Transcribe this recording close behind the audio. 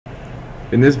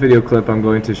In this video clip, I'm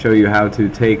going to show you how to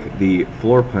take the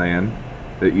floor plan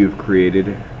that you've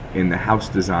created in the house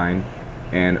design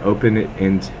and open it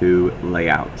into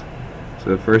layout. So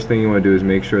the first thing you want to do is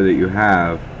make sure that you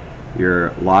have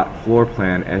your lot floor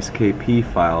plan SKP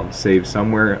file saved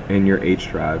somewhere in your H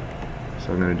drive.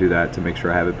 So I'm going to do that to make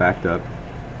sure I have it backed up.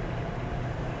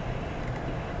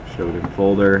 Show it in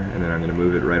folder, and then I'm going to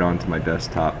move it right onto my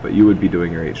desktop, but you would be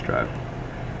doing your H drive.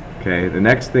 Okay, the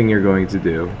next thing you're going to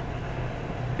do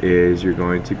is you're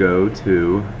going to go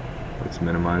to, let's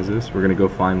minimize this, we're going to go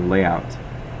find layout.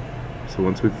 So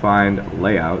once we find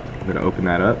layout, I'm going to open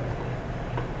that up.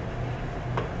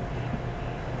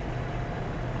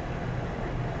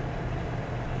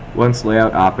 Once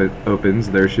layout opens,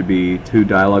 there should be two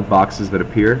dialog boxes that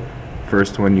appear.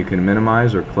 First one you can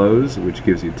minimize or close, which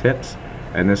gives you tips,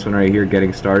 and this one right here,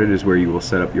 getting started, is where you will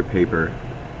set up your paper.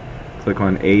 Click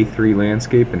on A3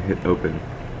 landscape and hit open.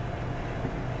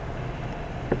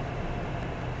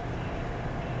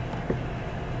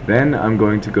 Then I'm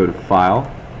going to go to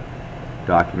File,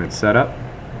 Document Setup.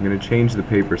 I'm going to change the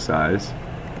paper size,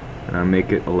 and I'll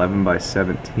make it 11 by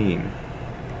 17,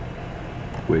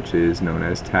 which is known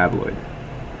as tabloid.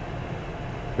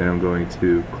 Then I'm going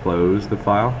to close the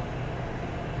file,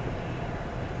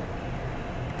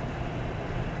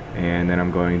 and then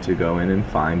I'm going to go in and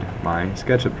find my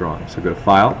SketchUp drawing. So go to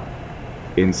File,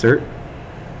 Insert.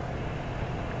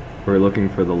 We're looking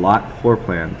for the lot floor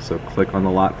plan, so click on the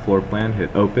lot floor plan,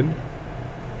 hit open,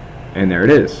 and there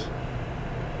it is.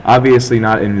 Obviously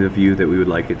not in the view that we would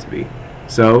like it to be.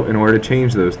 So in order to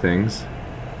change those things,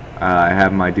 I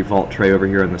have my default tray over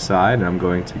here on the side, and I'm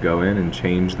going to go in and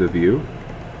change the view.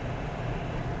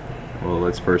 Well,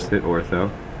 let's first hit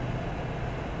ortho,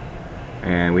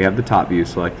 and we have the top view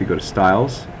selected. Go to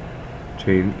styles,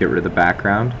 change, get rid of the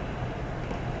background,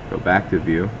 go back to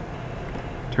view.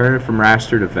 Turn it from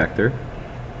raster to vector,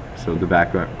 so the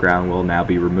background will now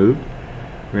be removed.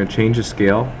 We're going to change the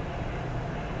scale.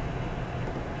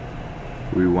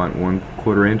 We want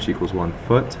 1/4 inch equals 1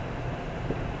 foot,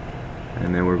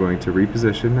 and then we're going to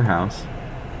reposition the house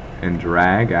and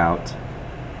drag out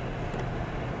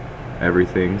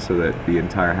everything so that the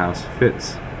entire house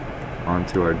fits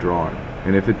onto our drawing.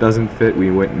 And if it doesn't fit, we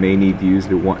may need to use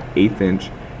the 1/8 inch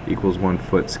equals 1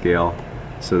 foot scale,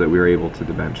 so that we are able to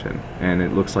dimension. And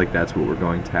it looks like that's what we're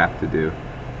going to have to do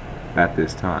at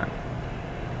this time.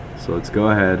 So let's go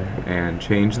ahead and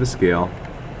change the scale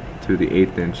to the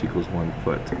 1/8 inch equals 1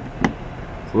 foot.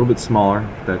 It's a little bit smaller,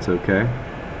 but that's okay.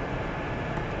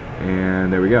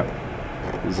 And there we go.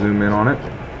 Zoom in on it.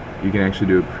 You can actually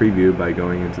do a preview by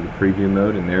going into the preview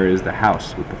mode, and there is the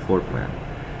house with the floor plan.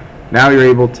 Now you're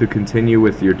able to continue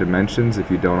with your dimensions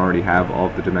if you don't already have all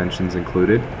of the dimensions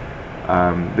included.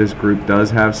 This group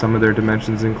does have some of their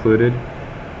dimensions included.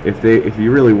 If you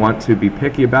really want to be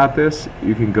picky about this,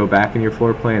 you can go back in your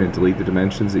floor plan and delete the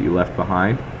dimensions that you left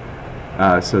behind,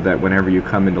 so that whenever you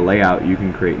come into layout, you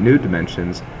can create new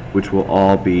dimensions, which will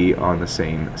all be on the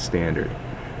same standard.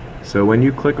 So when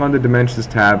you click on the dimensions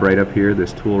tab right up here,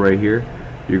 this tool right here,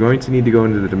 you're going to need to go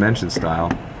into the dimension style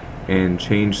and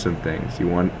change some things. You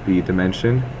want the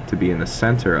dimension to be in the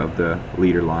center of the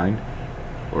leader line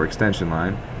or extension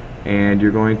line, and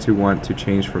you're going to want to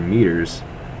change from meters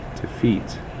to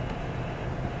feet.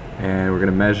 And we're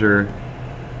going to measure.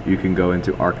 You can go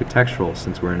into architectural,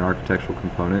 since we're an architectural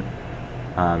component.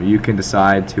 You can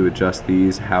decide to adjust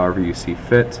these however you see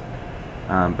fit,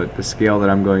 but the scale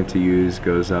that I'm going to use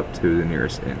goes up to the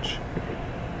nearest inch.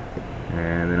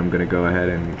 And then I'm going to go ahead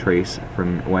and trace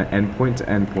from endpoint to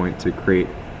endpoint to create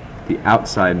the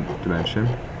outside dimension.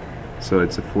 So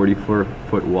it's a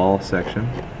 44-foot wall section.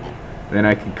 Then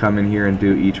I can come in here and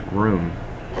do each room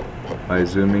by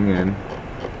zooming in,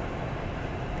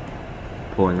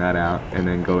 pulling that out, and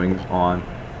then going on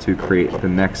to create the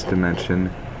next dimension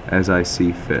as I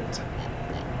see fit.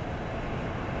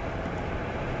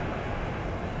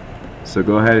 So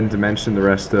go ahead and dimension the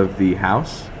rest of the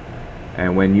house,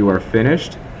 and when you are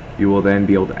finished, you will then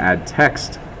be able to add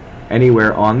text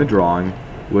anywhere on the drawing,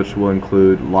 which will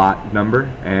include lot number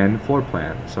and floor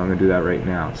plan. So I'm going to do that right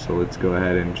now. So let's go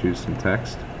ahead and choose some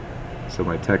text. So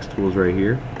my text tool is right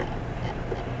here,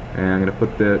 and I'm going to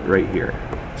put that right here.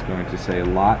 It's going to say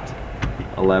lot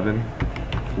 11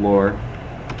 floor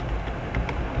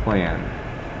plan,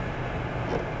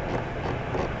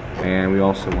 and we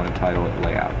also want to title it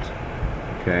layout.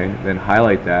 Okay, then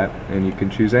highlight that, and you can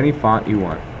choose any font you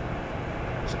want.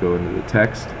 Let's go into the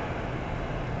text,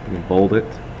 you can bold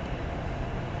it,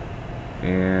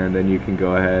 and then you can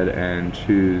go ahead and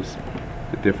choose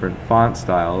the different font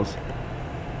styles,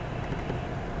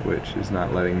 which is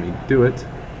not letting me do it.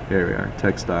 There we are,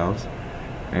 text styles.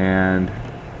 and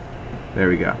there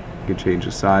we go. You can change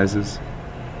the sizes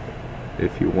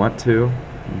if you want to.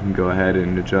 You can go ahead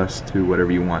and adjust to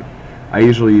whatever you want. I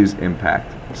usually use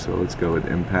impact, so let's go with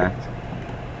impact.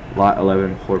 Lot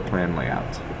 11 floor plan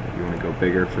layout. If you want to go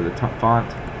bigger for the font,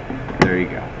 there you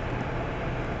go.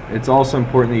 It's also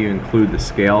important that you include the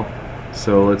scale,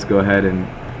 so let's go ahead and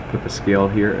put the scale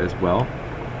here as well.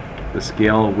 The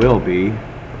scale will be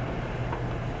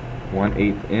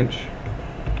 1/8 inch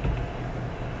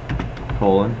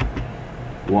colon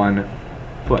 1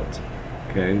 foot.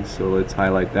 Okay, so let's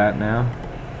highlight that now,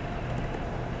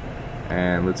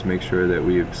 and let's make sure that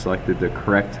we've selected the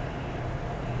correct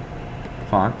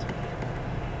font.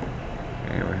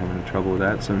 And we're having trouble with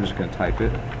that, so I'm just going to type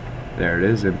it. There it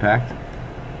is, impact.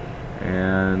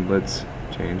 And let's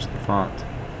change the font.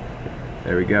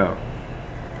 There we go.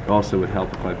 It also would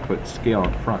help if I put scale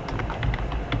in front.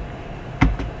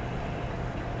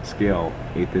 Scale,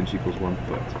 1/8 inch equals 1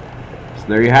 foot. So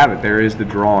there you have it. There is the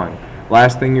drawing.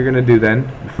 Last thing you're going to do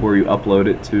then, before you upload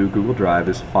it to Google Drive,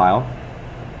 is File,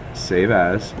 Save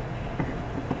As,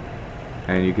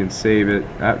 and you can save it.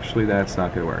 Actually, that's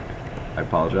not going to work. I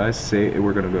apologize.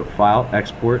 We're going to go File,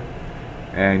 Export,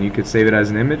 and you could save it as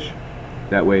an image.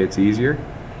 That way it's easier.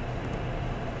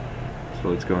 So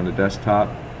let's go into Desktop.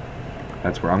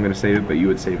 That's where I'm going to save it, but you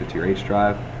would save it to your H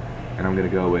drive. And I'm going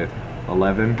to go with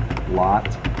 11 lot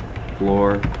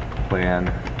floor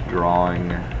plan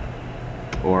drawing,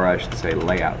 or I should say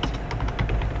layout.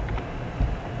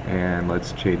 And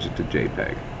let's change it to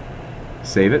JPEG.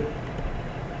 Save it.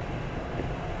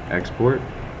 Export.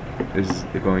 This is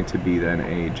going to be then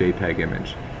a JPEG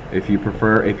image. If you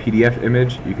prefer a PDF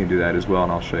image, you can do that as well,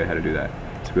 and I'll show you how to do that.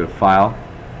 So go to File,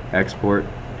 Export,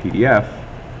 PDF.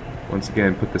 Once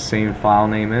again, put the same file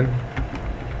name in.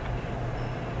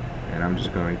 And I'm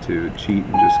just going to cheat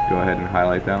and just go ahead and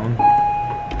highlight that one.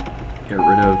 Get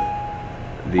rid of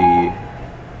the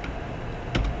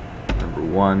number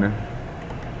 1,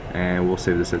 and we'll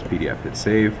save this as PDF. Hit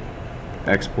Save,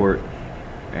 Export,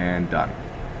 and done.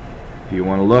 If you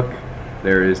want to look,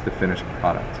 there is the finished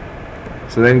product.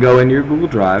 So then go into your Google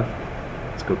Drive.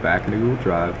 Let's go back into Google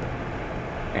Drive,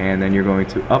 and then you're going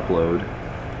to upload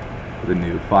the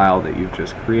new file that you've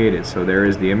just created. So there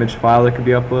is the image file that could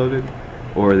be uploaded,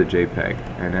 or the JPEG.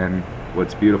 And then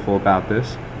what's beautiful about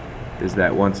this is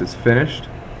that once it's finished,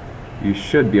 you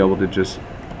should be able to just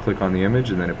click on the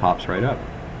image and then it pops right up.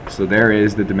 So there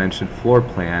is the dimension floor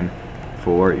plan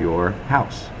for your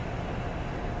house.